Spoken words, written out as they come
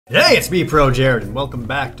Hey, it's me, ProJared, and welcome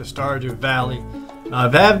back to Stardew Valley. I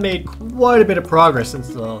have made quite a bit of progress since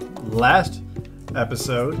the last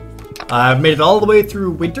episode. I've made it all the way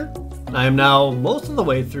through winter. I am now most of the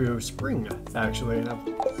way through spring, actually,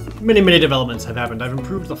 and many developments have happened. I've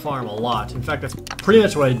improved the farm a lot. In fact, that's pretty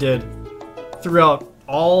much what I did throughout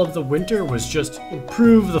all of the winter, was just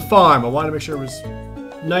improve the farm. I wanted to make sure it was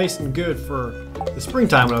nice and good for the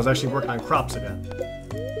springtime when I was actually working on crops again.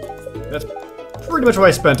 That's pretty much what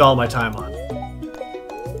I spent all my time on.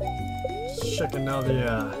 Just checking out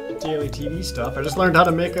the daily TV stuff. I just learned how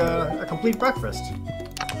to make a complete breakfast.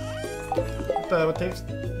 What takes?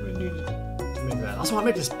 We need to make that. I also want to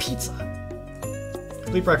make this pizza.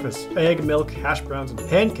 Complete breakfast: egg, milk, hash browns, and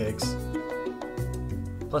pancakes.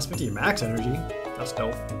 Plus 50 max energy. That's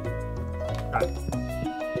dope. Alright.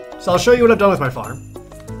 So I'll show you what I've done with my farm.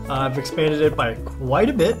 I've expanded it by quite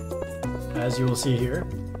a bit, as you will see here.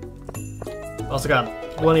 Also got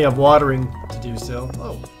plenty of watering to do so.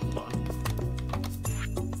 Oh, hold on.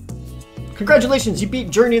 Congratulations, you beat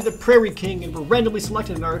Journey of the Prairie King and were randomly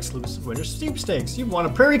selected in our exclusive winter sweepstakes. You've won a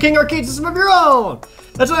Prairie King arcade system of your own!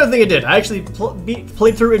 That's another thing I did. I actually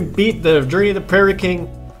played through and beat the Journey of the Prairie King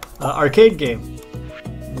arcade game.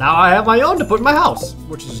 Now I have my own to put in my house,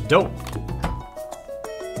 which is dope.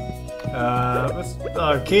 Let's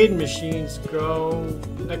arcade machines go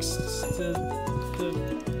next to the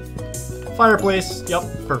fireplace. Yep,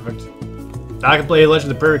 perfect. I can play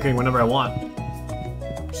Legend of the Prairie King whenever I want.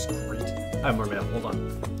 Which is great. I have more mail. Hold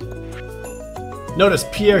on. Notice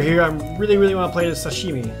Pierre here. I really want to play this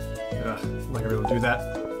sashimi. Ugh, I'm not gonna be able to do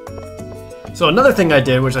that. So another thing I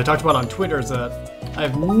did, which I talked about on Twitter, is that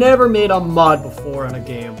I've never made a mod before in a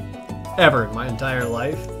game, ever in my entire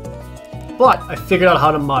life. But I figured out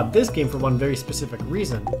how to mod this game for one very specific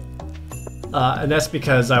reason. And that's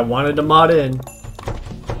because I wanted to mod in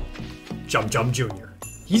Jum Jr.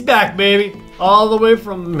 He's back, baby! All the way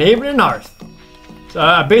from Haven and Hearth. So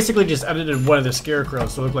I basically just edited one of the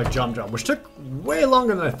scarecrows to look like Jum, which took way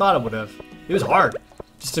longer than I thought it would have. It was hard,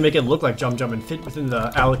 just to make it look like Jum and fit within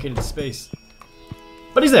the allocated space.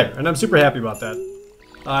 But he's there, and I'm super happy about that.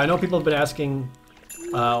 I know people have been asking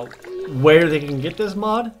where they can get this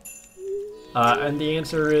mod. And the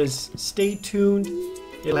answer is, stay tuned.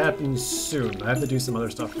 It'll happen soon. I have to do some other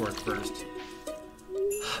stuff for it first.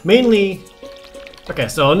 Mainly, okay,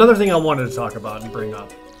 so another thing I wanted to talk about and bring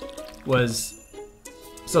up was,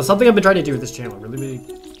 so something I've been trying to do with this channel, really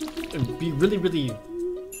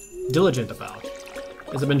diligent about,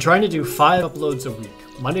 is I've been trying to do 5 uploads a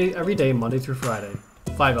week. Every day, Monday through Friday.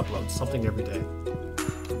 5 uploads, something every day.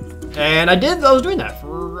 And I was doing that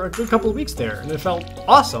for a good couple of weeks there, and it felt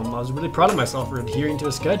awesome. I was really proud of myself for adhering to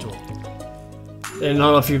a schedule. And I don't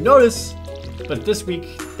know if you've noticed, but this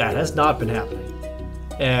week, that has not been happening.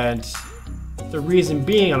 And the reason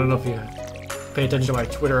being, I don't know if you pay attention to my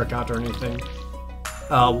Twitter account or anything,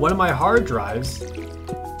 one of my hard drives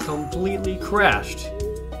completely crashed.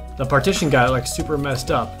 The partition got like super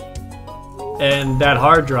messed up. And that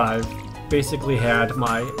hard drive basically had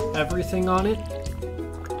my everything on it.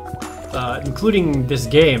 Including this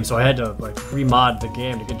game, so I had to like remod the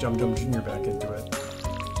game to get Jum Jr. back into it.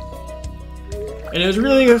 And it was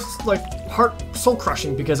really like soul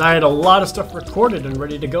crushing because I had a lot of stuff recorded and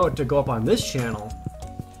ready to go up on this channel.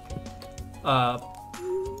 But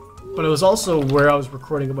it was also where I was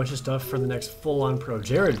recording a bunch of stuff for the next full-on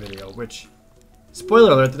ProJared video, which,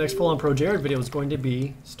 spoiler alert, the next full-on ProJared video is going to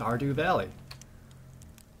be Stardew Valley.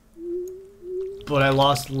 But I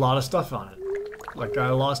lost a lot of stuff on it. Like, I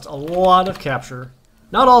lost a lot of capture.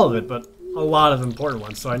 Not all of it, but a lot of important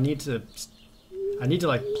ones. So I need to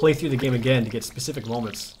like play through the game again to get specific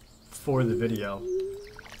moments for the video.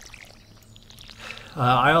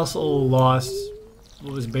 I also lost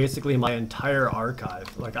what was basically my entire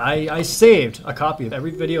archive. Like, I saved a copy of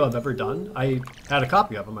every video I've ever done. I had a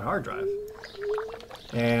copy of on my hard drive.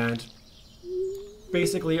 And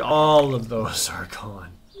basically all of those are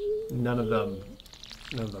gone. None of them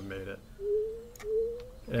made it.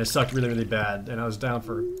 And it sucked really bad, and I was down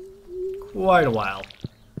for quite a while.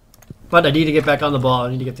 But I need to get back on the ball. I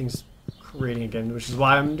need to get things creating again, which is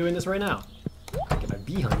why I'm doing this right now. Get my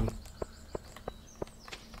bee honey.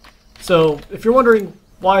 So, if you're wondering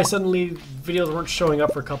why suddenly videos weren't showing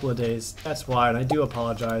up for a couple of days, that's why, and I do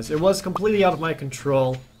apologize. It was completely out of my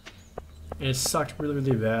control, and it sucked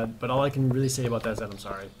really bad, but all I can really say about that is that I'm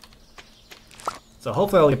sorry. So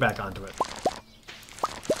hopefully I'll get back onto it.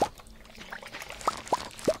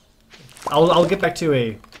 I'll get back to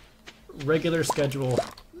a regular schedule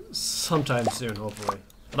sometime soon, hopefully.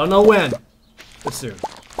 I don't know when, but soon.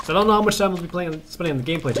 So I don't know how much time I'll be spending on the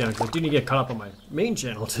gameplay channel, because I do need to get caught up on my main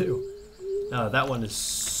channel too. That one is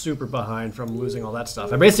super behind from losing all that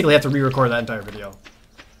stuff. I basically have to re-record that entire video.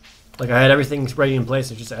 Like, I had everything ready in place,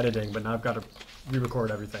 it's just editing, but now I've got to re-record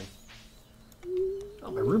everything. Oh,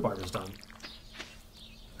 my rhubarb is done.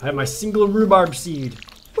 I have my single rhubarb seed.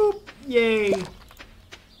 Boop! Yay!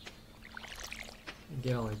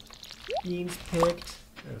 Get all my beans picked.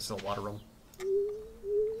 There's still water them.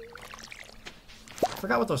 I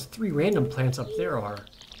forgot what those 3 random plants up there are.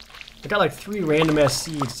 I got like 3 random ass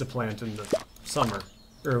seeds to plant in the summer,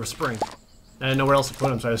 or spring. And I didn't know where else to put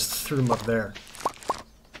them, so I just threw them up there.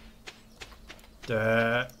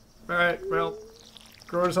 Alright, well,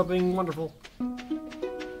 growing something wonderful.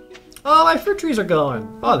 Oh, my fruit trees are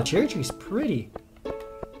going. Oh, the cherry tree's pretty.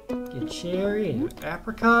 Get cherry and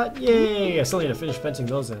apricot. Yay! I still need to finish fencing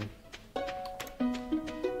those in.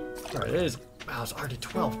 Alright, it is. Wow, it's already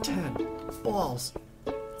 12:10. Balls.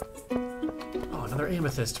 Oh, another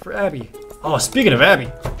amethyst for Abby. Oh, speaking of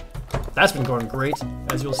Abby, that's been going great.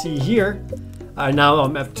 As you'll see here, now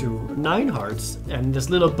I'm up to 9 hearts, and this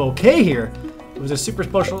little bouquet here was a super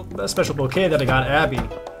special bouquet that I got Abby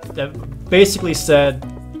that basically said,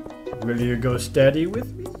 "Will you go steady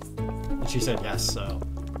with me?" And she said yes, so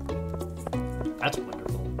that's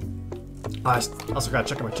wonderful. Oh, I also gotta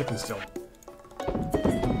check on my chicken still.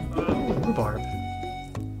 Rhubarb. I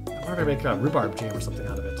wonder if I make a rhubarb jam or something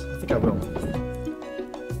out of it. I think I will.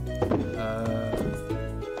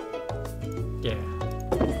 Yeah.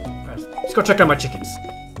 Alright, let's go check on my chickens.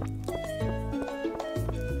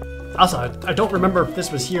 Also, I don't remember if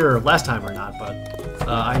this was here last time or not, but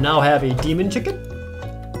I now have a demon chicken.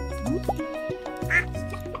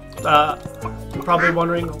 You're probably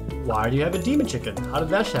wondering, why do you have a demon chicken? How did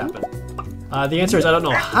that happen? The answer is I don't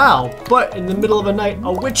know how, but in the middle of the night,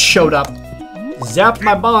 a witch showed up, zapped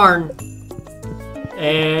my barn,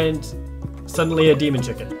 and suddenly a demon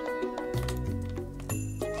chicken.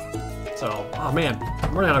 So, oh man,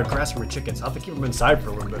 I'm running out of grass for my chickens. I'll have to keep them inside for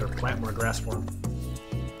a little bit or plant more grass for them.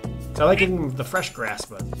 So I like giving them the fresh grass,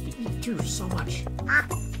 but they eat through so much.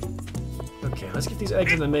 Okay, let's get these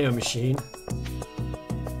eggs in the mayo machine.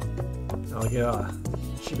 I'll get,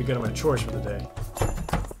 should be good on my chores for the day.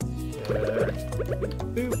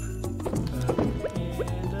 Boop.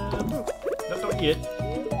 And boop. Nope, don't eat it.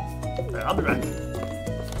 Alright, I'll be back.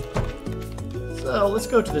 So let's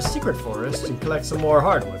go to the secret forest and collect some more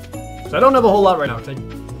hardwood. So I don't have a whole lot right now, because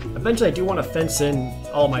eventually I do want to fence in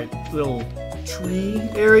all my little tree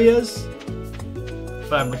areas.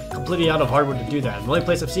 But I'm completely out of hardwood to do that. And the only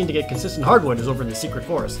place I've seen to get consistent hardwood is over in the secret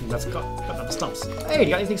forest, and that's cut up the stumps. Hey, do you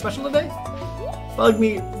got anything special today? Bug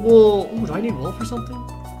meat, wool. Ooh, do I need wool for something?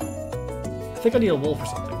 I think I need a wool for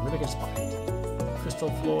something. Maybe I can spot it.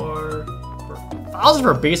 Crystal floor. 1,000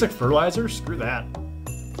 for basic fertilizer? Screw that.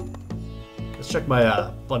 Let's check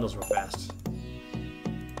my bundles real fast.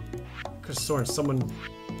 Chris Soren, someone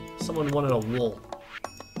wanted a wool.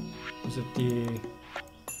 Was it the...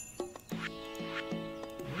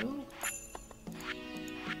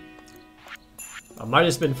 might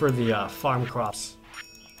have been for the farm crops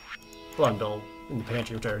bundle in the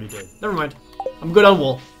pantry, which I already did. Never mind. I'm good on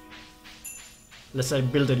wool. Unless I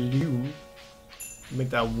build a loom. Make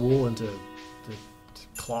that wool into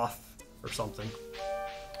cloth or something.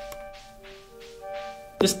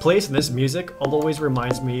 This place and this music always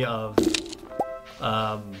reminds me of the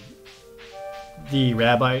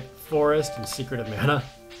Rabbite Forest in Secret of Mana.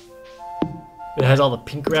 It has all the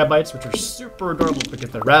pink rabbits, which are super adorable because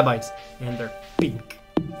they're rabbits and they're pink.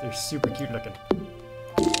 They're super cute looking.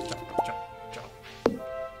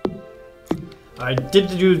 I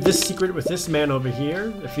did do this secret with this man over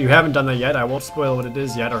here. If you haven't done that yet, I won't spoil what it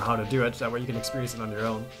is yet or how to do it. That way you can experience it on your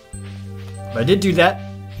own. But I did do that.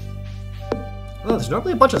 Oh, there's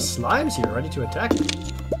normally a bunch of slimes here ready to attack me.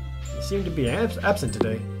 They seem to be absent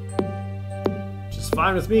today. Which is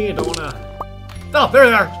fine with me. I don't want to... Oh, there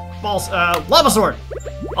they are! Balls, lava sword!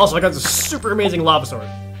 Also, I got this super amazing lava sword.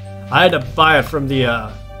 I had to buy it from the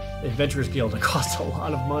Adventurers Guild. It cost a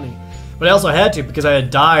lot of money. But I also had to because I had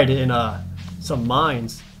died in some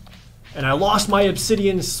mines. And I lost my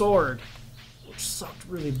obsidian sword, which sucked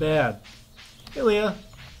really bad. Hey Leah,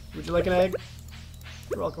 would you like an egg?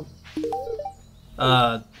 You're welcome.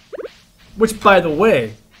 Which, by the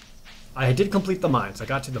way, I did complete the mines. I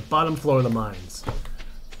got to the bottom floor of the mines.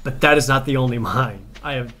 But that is not the only mine.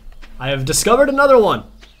 I have discovered another one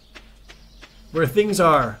where things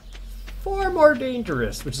are far more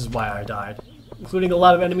dangerous, which is why I died, including a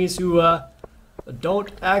lot of enemies who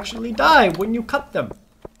don't actually die when you cut them.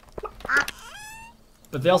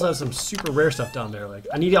 But they also have some super rare stuff down there. Like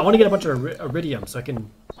I want to get a bunch of iridium so I can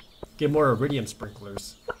get more iridium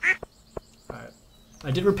sprinklers. All right, I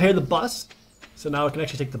did repair the bus, so now I can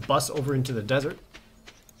actually take the bus over into the desert.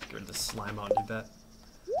 Get rid of the slime. I don't need that.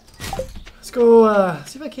 Let's go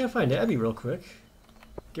see if I can't find Abby real quick.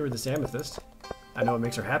 Give her this amethyst. I know it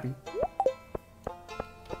makes her happy.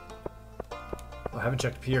 Oh, I haven't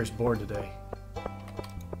checked Pierre's board today.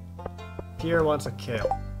 Pierre wants a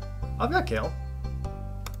kale. I've got kale.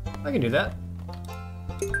 I can do that.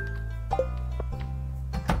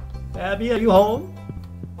 Abby, are you home?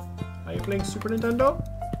 Are you playing Super Nintendo?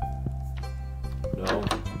 No.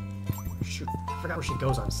 Shoot, I forgot where she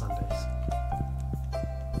goes on Sundays.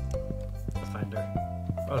 I'll find her.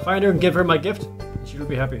 I'll find her and give her my gift. She will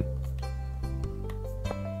be happy.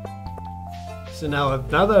 So now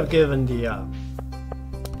that I've given the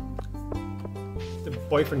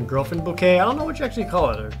boyfriend-girlfriend bouquet, I don't know what you actually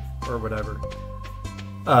call it or whatever.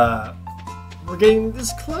 We're getting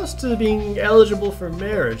this close to being eligible for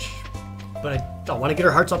marriage, but I want to get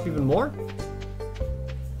her hearts up even more.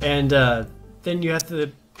 And then you have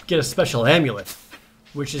to get a special amulet,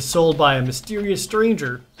 which is sold by a mysterious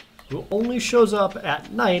stranger who only shows up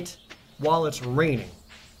at night while it's raining.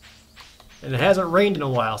 And it hasn't rained in a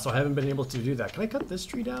while, so I haven't been able to do that. Can I cut this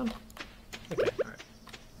tree down? Okay, alright.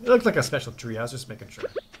 It looked like a special tree, I was just making sure.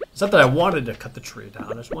 It's not that I wanted to cut the tree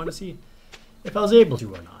down, I just wanted to see if I was able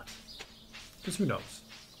to or not. Because who knows?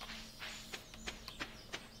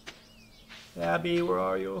 Abby, where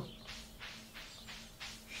are you?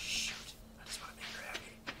 Shoot, I just want to make her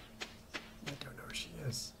happy. I don't know where she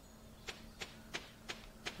is.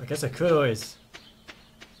 I guess I could always...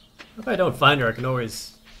 If I don't find her, I can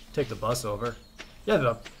always take the bus over.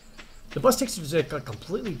 Yeah, the bus takes you to a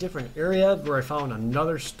completely different area where I found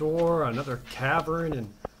another store, another cavern,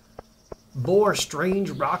 and more strange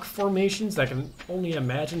rock formations that I can only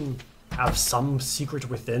imagine have some secret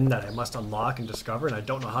within that I must unlock and discover, and I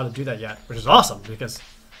don't know how to do that yet, which is awesome because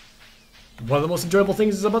one of the most enjoyable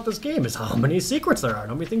things about this game is how many secrets there are and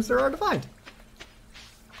how many things there are to find.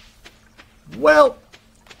 Well,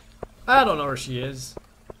 I don't know where she is.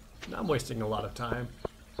 I'm wasting a lot of time.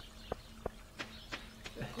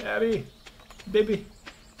 Abby, baby,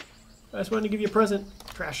 I just wanted to give you a present.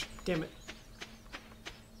 Trash, damn it.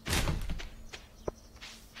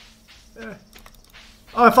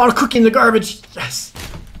 Oh, I found a cookie in the garbage. Yes,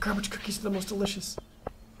 garbage cookies are the most delicious.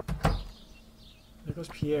 There goes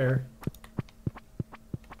Pierre.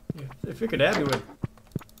 Yeah, I figured Abby would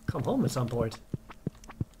come home at some point.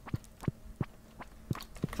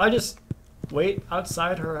 If I just wait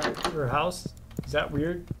outside her house, is that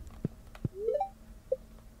weird?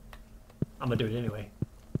 I'm gonna do it anyway.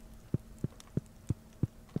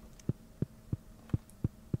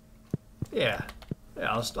 Yeah,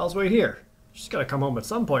 I'll just wait here. She's gotta come home at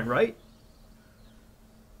some point, right?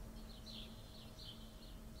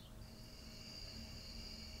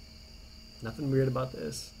 Nothing weird about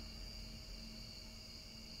this.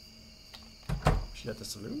 She at the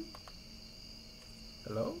saloon?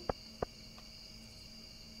 Hello?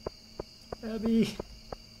 Abby?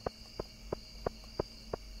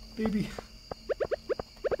 Baby?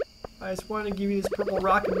 I just want to give you this purple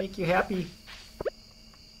rock and make you happy.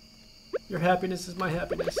 Your happiness is my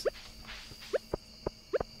happiness.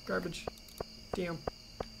 Garbage. Damn.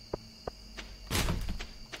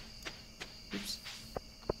 Oops.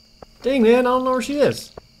 Dang, man, I don't know where she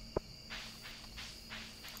is.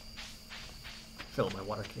 Fill up my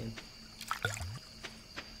water can.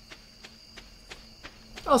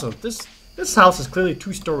 Also, this house is clearly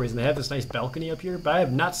 2 stories and they have this nice balcony up here, but I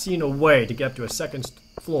have not seen a way to get up to a second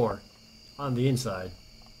floor on the inside.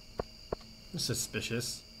 It's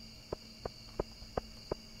suspicious.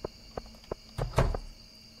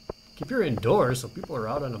 Keep her indoors so people are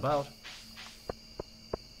out and about.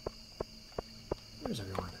 Where's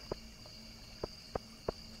everyone?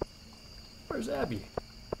 Where's Abby?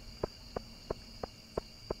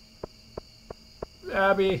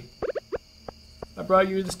 Abby, I brought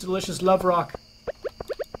you this delicious love rock.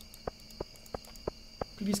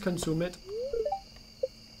 Please consume it.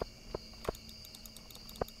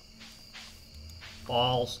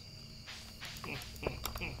 Balls.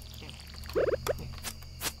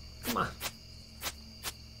 Come on.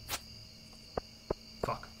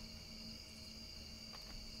 Fuck.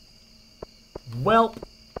 Well,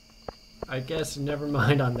 I guess never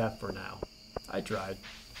mind on that for now. I tried.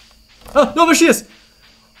 Oh, no, there she is!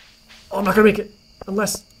 Oh, I'm not gonna make it.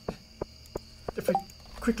 Unless... if I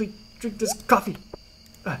quickly drink this coffee.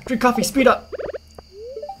 Drink coffee, speed up!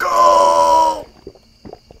 Go!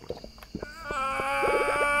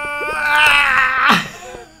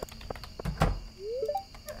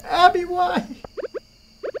 Abby, why?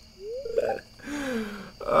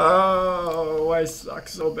 Oh, I suck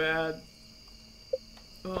so bad.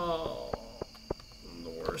 Oh, I'm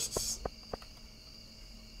the worst.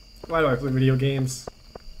 Why do I play video games?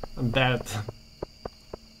 I'm bad at them.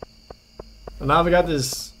 And now I've got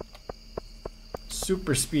this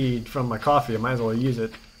super speed from my coffee. I might as well use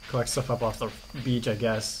it. Collect stuff up off the beach, I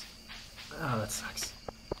guess. Oh, that sucks.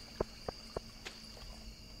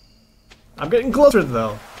 I'm getting closer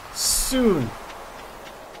though. Soon.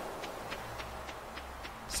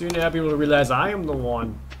 Soon Abby will realize I am the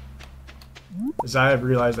one. As I have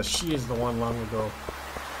realized that she is the one long ago.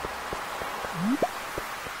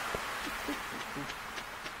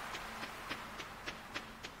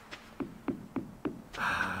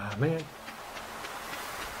 Ah, man.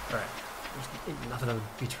 Alright. There's nothing on the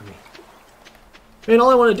beach for me. Man, all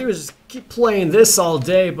I want to do is just keep playing this all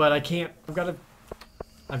day, but I can't. I've got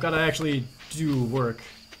to actually do work.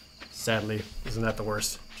 Sadly, isn't that the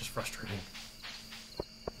worst? Just frustrating.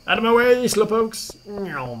 Out of my way, slowpokes.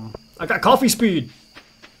 I got coffee speed.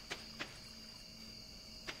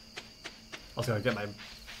 I was gonna get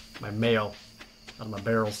my mail out of my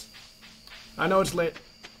barrels. I know it's late.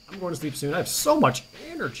 I'm going to sleep soon. I have so much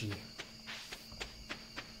energy.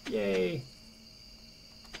 Yay.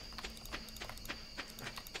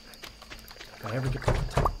 Can I ever get okay.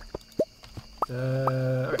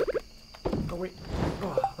 Oh wait.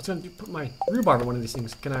 Oh, I was gonna put my rhubarb in one of these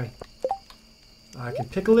things. Can I? I can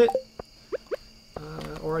pickle it,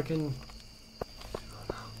 or I can.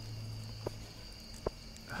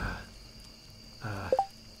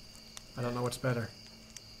 I don't know what's better.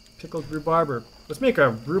 Pickled rhubarb, or let's make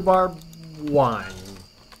a rhubarb wine.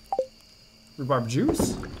 Rhubarb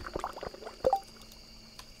juice?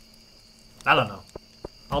 I don't know.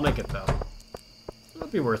 I'll make it though. It'll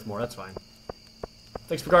be worth more. That's fine.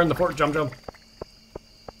 Thanks for guarding the fort, Jum Jum.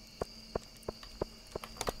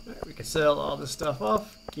 Alright, we can sell all this stuff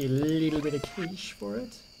off. Get a little bit of cash for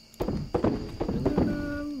it. And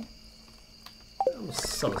then, I'm gonna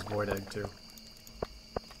sell this void egg too.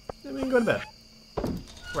 Then we can go to bed.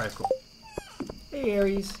 Right, cool. Hey,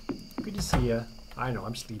 Aries. Good to see ya. I know,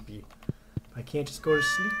 I'm sleepy. I can't just go to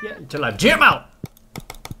sleep yet until I jam out!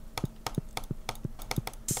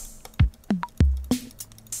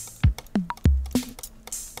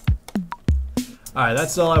 Alright,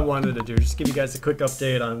 that's all I wanted to do. Just give you guys a quick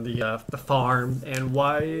update on the farm and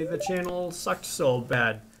why the channel sucked so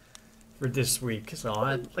bad for this week. So,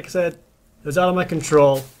 like I said, it was out of my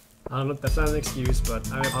control. I don't know if that's not an excuse, but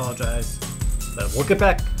I apologize. But we'll get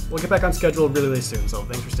back on schedule really soon, so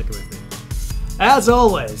thanks for sticking with me. As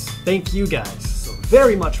always, thank you guys so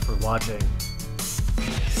very much for watching.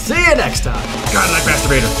 See you next time! God, like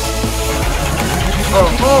masturbator!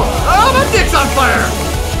 Oh, my dick's on fire!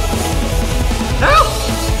 Help!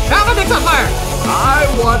 Help, my dick's on fire! I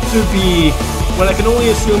want to be what I can only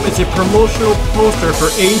assume is a promotional poster for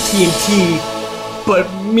AT&T, but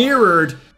mirrored